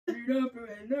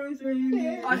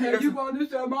I heard you want to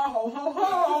sell my ho ho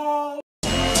ho.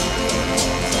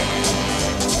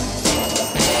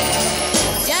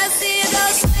 Just see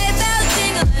those sleigh bells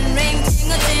jingling, ring,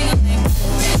 tingle, tingling.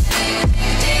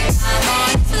 I'm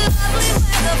on to lovely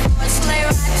weather for a sleigh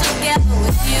ride together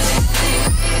with you.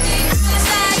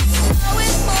 Outside, snow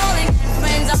is falling and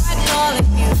friends are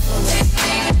calling you.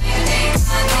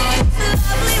 I'm on to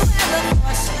lovely weather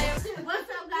for a sleigh ride. What's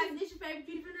up, guys? This is your favorite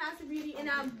beauty from the House of Beauty, and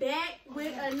I'm back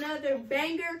with another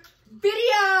banger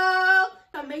video.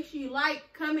 So make sure you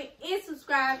like, comment, and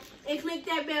subscribe, and click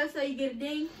that bell so you get a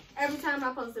ding every time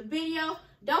I post a video.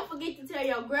 Don't forget to tell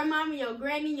your grandmama, your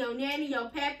granny, your nanny, your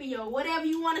pappy, your whatever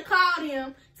you want to call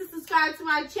them to subscribe to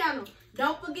my channel.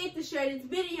 Don't forget to share this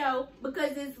video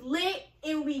because it's lit,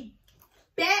 and we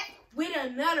back with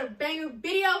another banger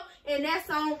video, and that's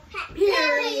on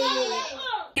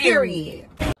Period.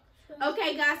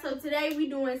 Okay, guys, so today we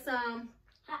doing some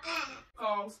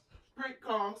Prank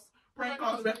calls,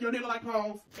 back your nigga like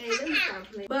calls. Hey, let me stop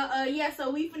playing. But yeah,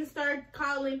 so we finna start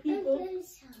calling people,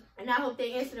 and I hope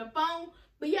they answer the phone.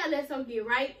 But yeah, let's get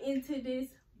right into this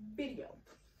video.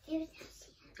 Period.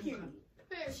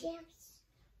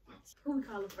 Who we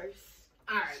calling first?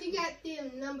 Alright. She got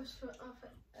them numbers for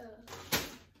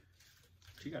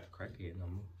She got the crackhead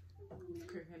number.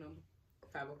 Crackhead number.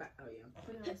 505. Oh yeah.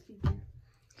 Put it on speaker.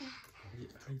 How you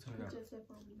turn it Put out? yourself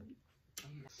on mute.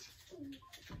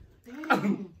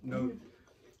 No,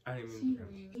 I didn't mean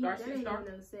to. That ain't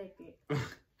even a second.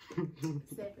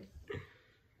 7.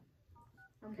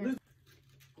 Okay.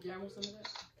 Y'all want some of that?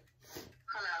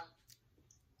 Hello.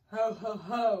 Ho ho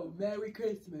ho! Merry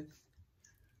Christmas.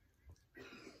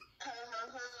 Ho ho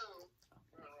ho.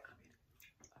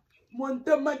 Want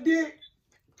some of my dick?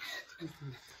 Ho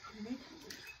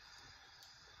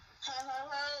ho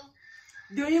ho.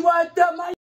 Do you want some of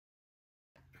my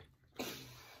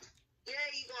Yeah,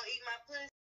 you gonna eat my pussy?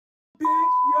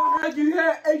 bitch? You heard you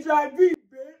had HIV, bitch.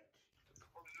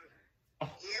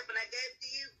 Yeah, but I gave it to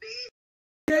you, bitch.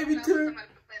 Gave it to.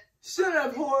 Shut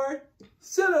up, whore.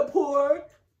 Shut up, whore.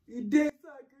 You dick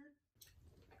sucker.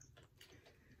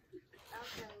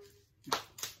 Okay.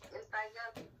 It's like,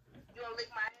 you gonna lick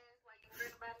my ass while you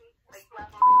drink about me? Like,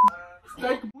 clap on my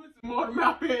Steak and pussy more than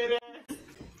my head ass.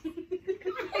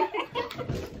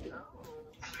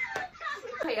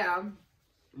 Hey y'all.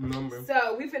 Number. So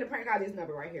we finna prank out this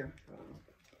number right here.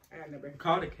 I got a number.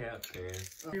 Call the cab, man.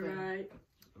 Okay. Right.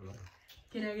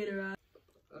 Can I get it right?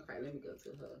 Okay, let me go to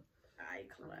her.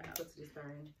 iCloud. Go to this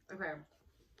thing. Okay.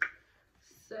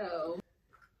 So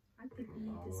I think we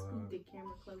need to scoot the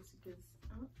camera closer because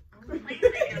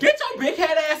Get your big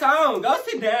head ass on. Go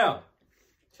sit down.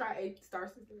 try 8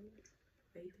 stars.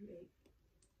 8 through 8.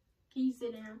 Can you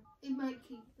sit down? It might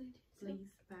keep it. Please.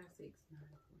 5, 6, 9.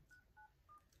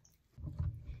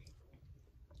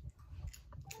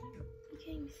 You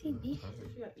can't even see me.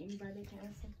 If you got anybody that can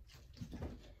answer.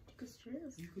 Because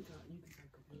Cheryl, you could talk.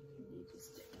 You just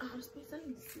space. I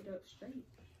need to sit up straight.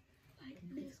 Like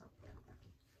this.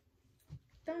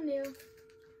 Thumbnail.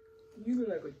 You look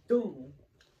like a dumb.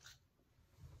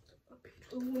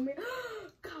 A woman.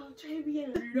 Call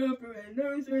Travian.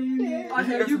 I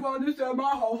heard you want to sell my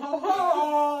ho ho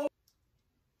ho.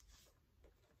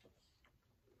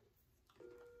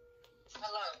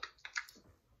 Hello.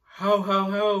 Ho, ho,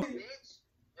 ho. Bitch.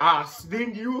 I'll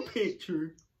send you a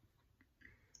picture.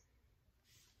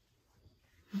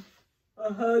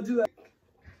 I heard you like,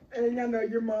 and I know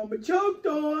your mama choked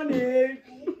on it.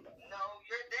 No,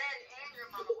 your daddy and your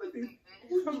mama with me,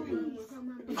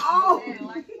 bitch. Oh! Your daddy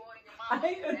like you more than your mama. I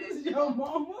ain't know this is your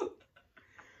mama.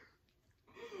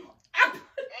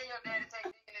 And your daddy take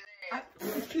dick in his ass.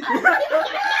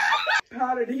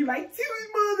 Powder, he like, Timmy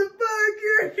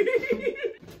motherfucker.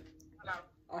 Hello.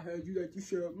 I heard you like to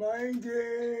shut my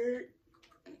dick.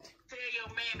 Tell your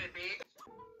mammy, bitch.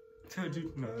 Told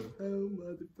you no. Oh,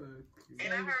 motherfucker.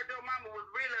 And I heard your mama was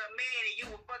really a man and you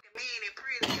were fucking man in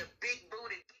prison, you big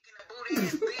booty, kicking a booty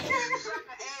ass bitch. You suck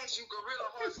her ass, you gorilla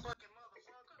horse fucking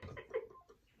motherfucker.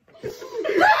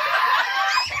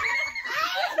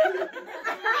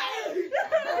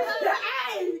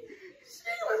 Hey!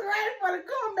 She was ready for the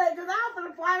comeback because I was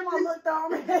gonna fly him on looked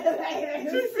on me.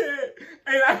 She said,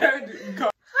 and I heard you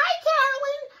call. Hi,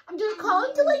 Carolyn. I'm just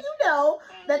calling to let you know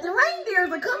that the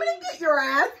reindeers are coming to get your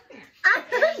ass. I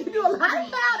heard you do a lot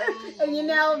about it, and you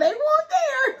know they want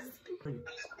theirs.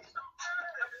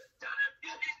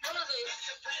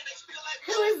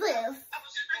 Who is this?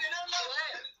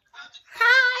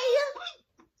 Hi.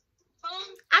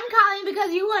 I'm calling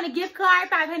because you want a gift card,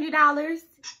 $500. Who is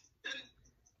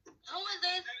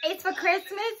this? It's for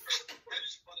Christmas.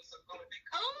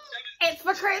 Who? It's for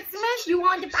for Christmas. You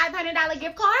want the $500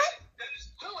 gift card?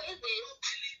 Who is this?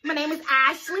 My name is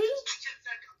Ashley. Okay,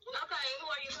 who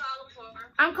are you calling for?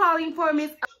 I'm calling for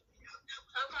Miss. Okay.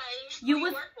 You who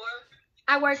was- work for?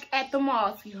 I work at the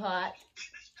mall, sweetheart.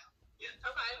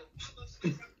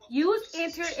 Okay. You was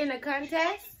entered in a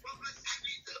contest. No.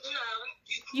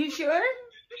 You sure? What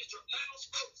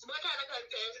kind of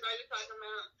contest are you talking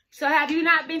about? So have you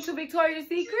not been to Victoria's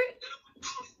Secret?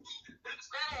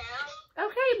 I have.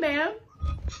 Okay, ma'am.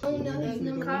 Oh no, his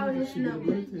number. Call this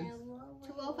number.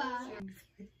 205.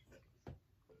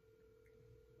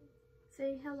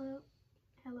 Say hello.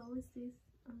 Hello, is this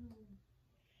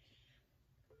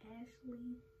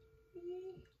Ashley?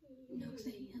 No,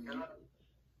 say hello.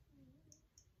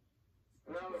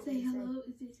 Say hello.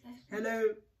 Is this Ashley?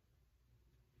 Hello.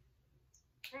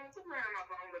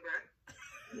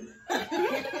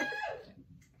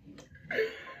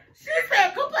 She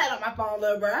said, "Go play on my phone,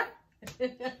 little bro."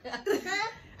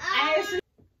 Ashley.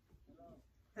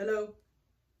 Hello.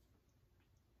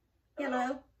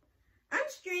 Hello. I'm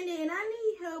stranded and I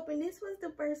need help, and this was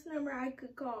the first number I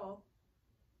could call.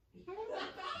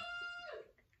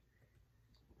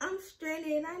 I'm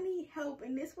stranded and I need help,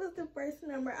 and this was the first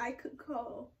number I could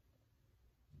call.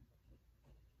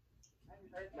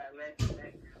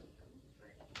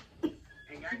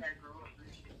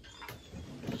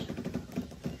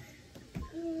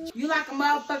 You like a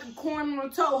motherfucking corn on a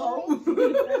Toho.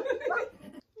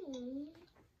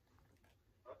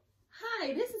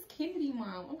 Hi, this is Kennedy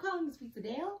Mom. I'm calling to speak to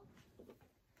Dale.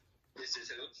 This is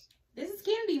who? This is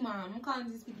Kennedy Mom. I'm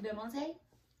calling to speak to Del Monte.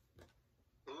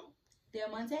 Who? Del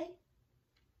Monte?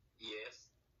 Yes.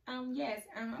 Yes.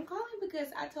 I'm calling because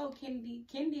I told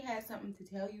Kennedy has something to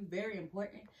tell you, very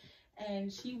important,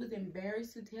 and she was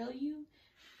embarrassed to tell you,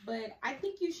 but I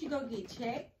think you should go get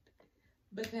checked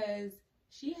because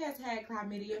she has had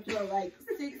chlamydia for like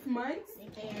 6 months,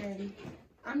 and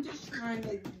I'm just trying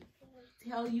to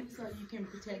tell you so you can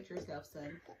protect yourself,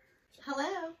 son.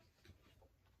 Hello?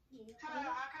 Hello,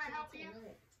 how can I help you?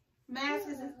 Mask,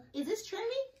 is this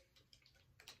Trimmy?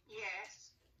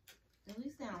 Yes. You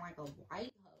sound like a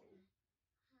white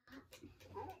hoe.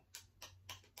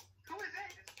 Who is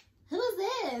that? Who is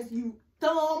this? You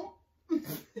thumb,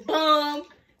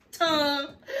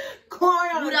 tongue, corn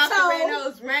on Rudolph the toe,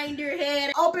 Red-Nosed Reindeer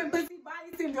head. open pussy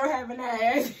body syndrome having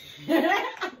ass.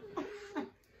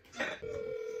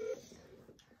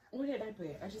 Where did I put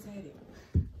it? I just had it.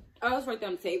 Oh, it's right there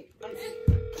on the table. I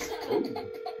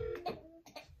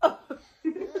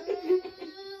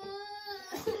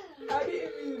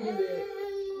didn't mean to do that.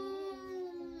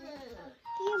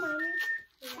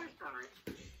 Yeah,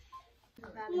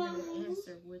 mommy. Mommy.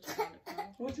 Answer which one to call.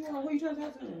 What you want? Who you trying to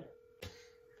talk to?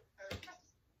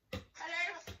 Hello?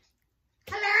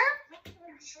 Hello?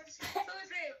 Who is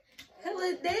this? Who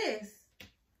is this?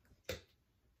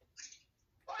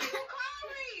 Why you call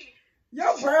me?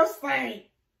 Your breath stink.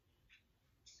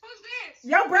 Who's this?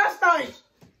 Your breath stink.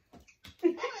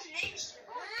 Who's this?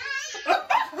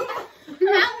 How am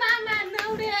I not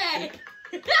know that?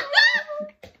 Hello?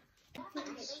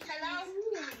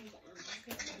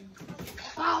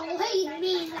 Oh, wait,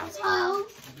 me, that's all.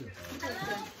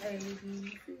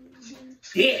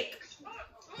 Dick.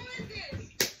 Who is this?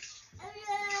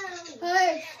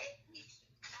 Hey.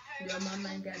 Your mama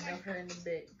ain't got no hair in the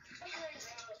back.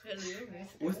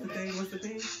 What's the thing? What's the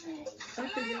thing? I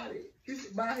forgot it. You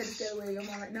should buy her to stay away. Your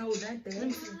mom like, no, not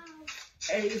that.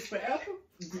 A is for apple.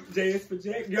 J is for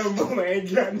Jack. Your mama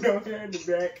ain't got no hair in the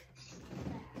back.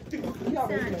 You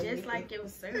Sound just like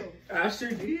yourself. I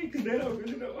sure did, because they don't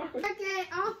really know. Okay,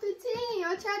 off the team.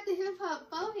 I tried to hip hop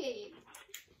forehead.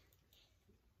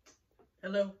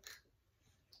 Hello.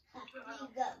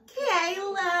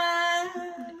 Kayla.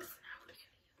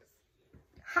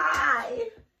 Hi.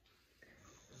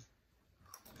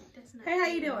 Hey, how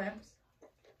you doing?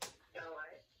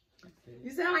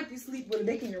 You sound like you sleep with a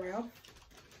dick in your mouth.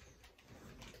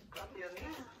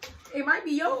 It might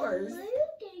be yours.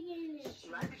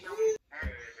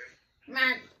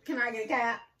 Man, can I get a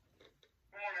cap?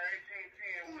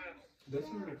 That's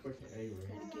not a fucking A,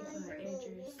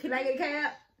 right? Can I get a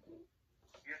cap?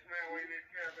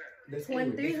 That's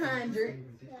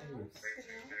 2300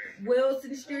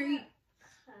 Wilson Street.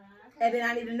 And then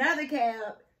I need another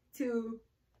cab to.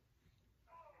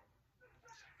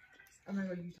 I'm not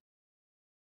gonna use.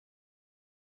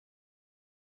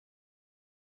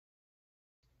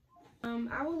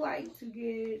 I would like to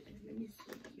get. Let me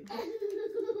see.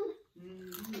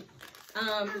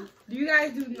 Do you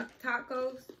guys do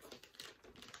tacos?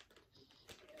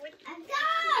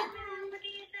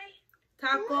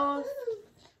 Tacos.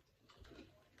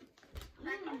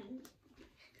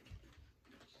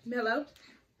 Hello?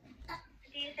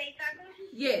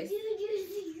 Yes.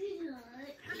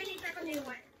 How many tacos do you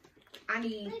want? I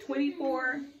need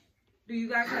 24. Do you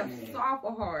guys have soft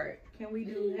or hard? Can we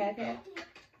do half-half?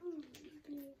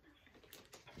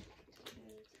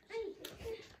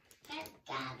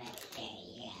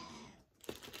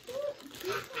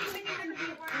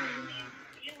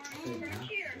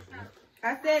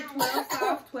 I said 12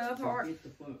 soft, 12 hard.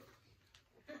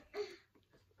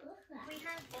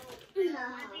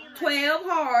 12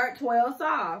 hard, 12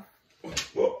 soft.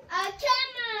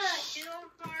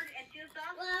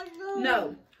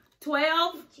 No.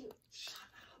 12.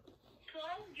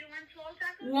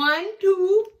 1,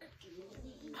 2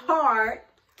 hard,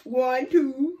 1,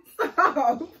 2 soft.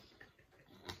 12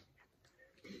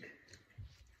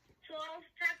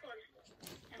 tacos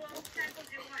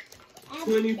you want?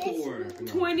 24.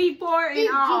 24 in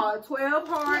all. 12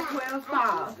 hard, 12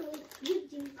 soft. Okay,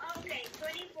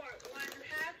 24. One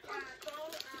half,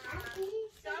 12 soft and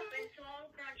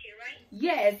 12 crunchy, right?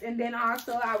 Yes, and then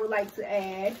also I would like to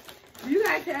add, do you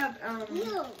guys have,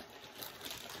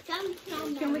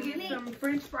 can we get some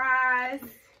French fries?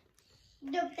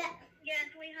 Yes,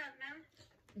 we have, ma'am.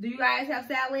 Do you guys have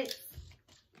salad?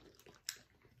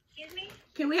 Excuse me?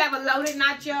 Can we have a loaded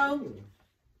nacho?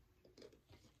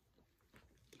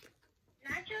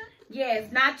 Nachos? Yes,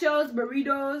 nachos,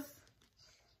 burritos,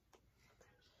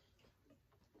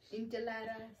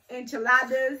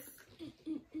 enchiladas.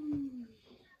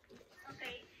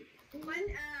 Okay.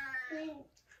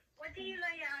 What do you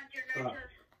like on your nachos?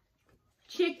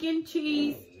 Chicken,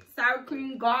 cheese, sour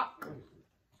cream, guac,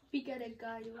 Pico de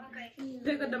gallo. Okay.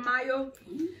 pico de mayo.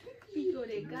 Pico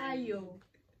de gallo.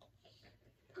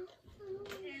 And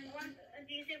one,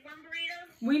 do you say one burrito?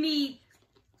 We need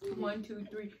 1, 2,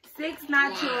 3, 6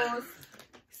 nachos,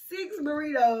 6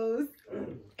 burritos,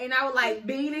 and I would like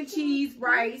bean and cheese,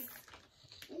 rice,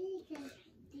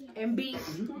 and beef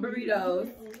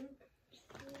burritos.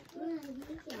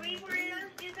 3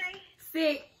 burritos, you say?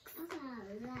 6,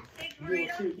 6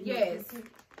 burritos? yes,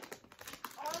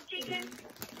 All chicken?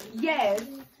 yes.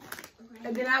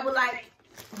 And then I would like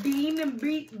bean and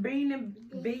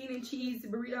cheese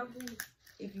burrito,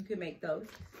 if you could make those.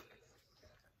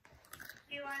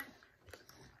 Do you want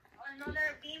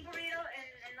another bean burrito and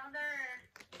another...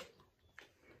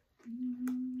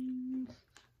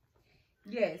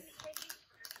 Yes.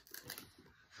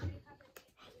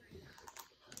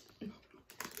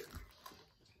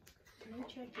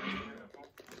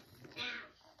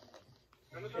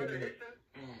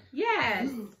 Yes.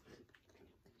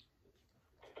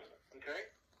 Okay.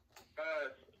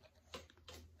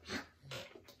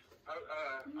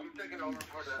 I'm taking over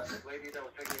for the lady that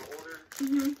was taking the order.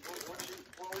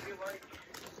 What would you like?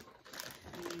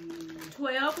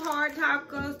 12 hard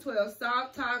tacos, 12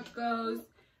 soft tacos.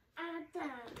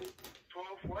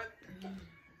 12 what?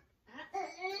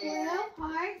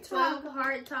 12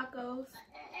 hard tacos.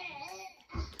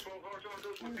 12 hard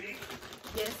tacos with beef?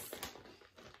 Yes.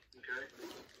 Okay.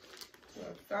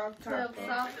 12 soft 12 tacos.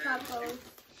 soft tacos.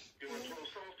 You want 12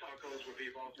 soft tacos with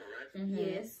beef also, right?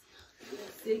 Yes.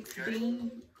 6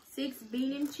 bean. 6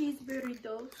 bean and cheese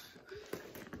burritos.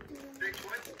 6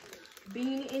 what?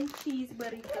 Bean and cheese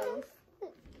burritos.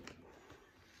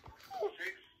 6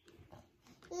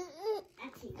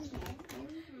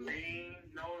 bean.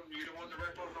 No, you don't want the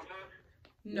rest of them on top?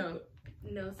 No.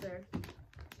 No, sir.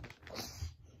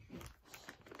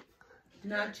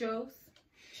 Nachos.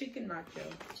 Chicken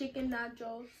nachos. Chicken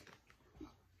nachos.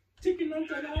 Chicken Chicken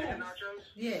nachos. nachos?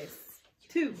 Yes.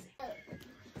 2. Okay,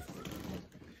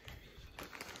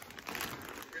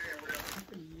 and what else?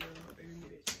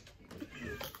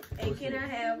 And can I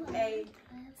have a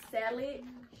salad?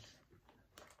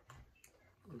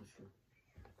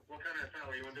 What kind of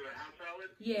salad? You want to do a house salad?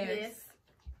 Yes.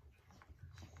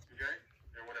 Okay.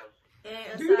 And what else?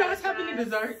 And Do you guys have any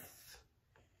desserts?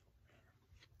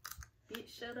 Bitch,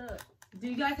 shut up. Do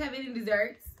you guys have any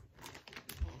desserts?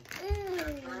 Churros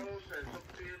and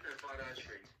cookies and fried ice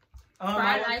cream.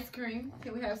 Fried ice cream.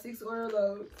 Can we have 6 order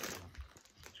loads?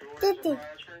 Churros and fried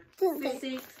ice cream?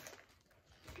 6.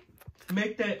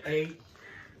 Make that 8.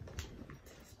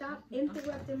 Stop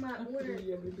interrupting my order. I need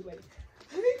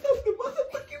the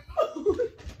motherfucking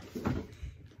food.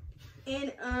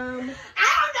 And I don't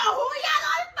know who y'all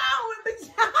on the phone with, but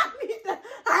y'all need to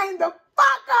hang the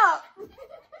fuck up.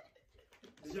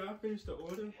 Did y'all finish the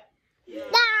order?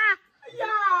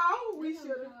 Y'all, we should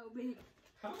have.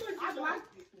 How much I did y'all? like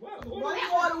What One order?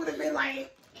 order would have been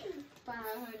like,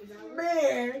 $500.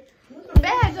 man.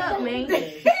 Bag up, man.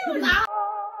 He was out.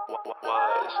 Was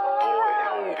boy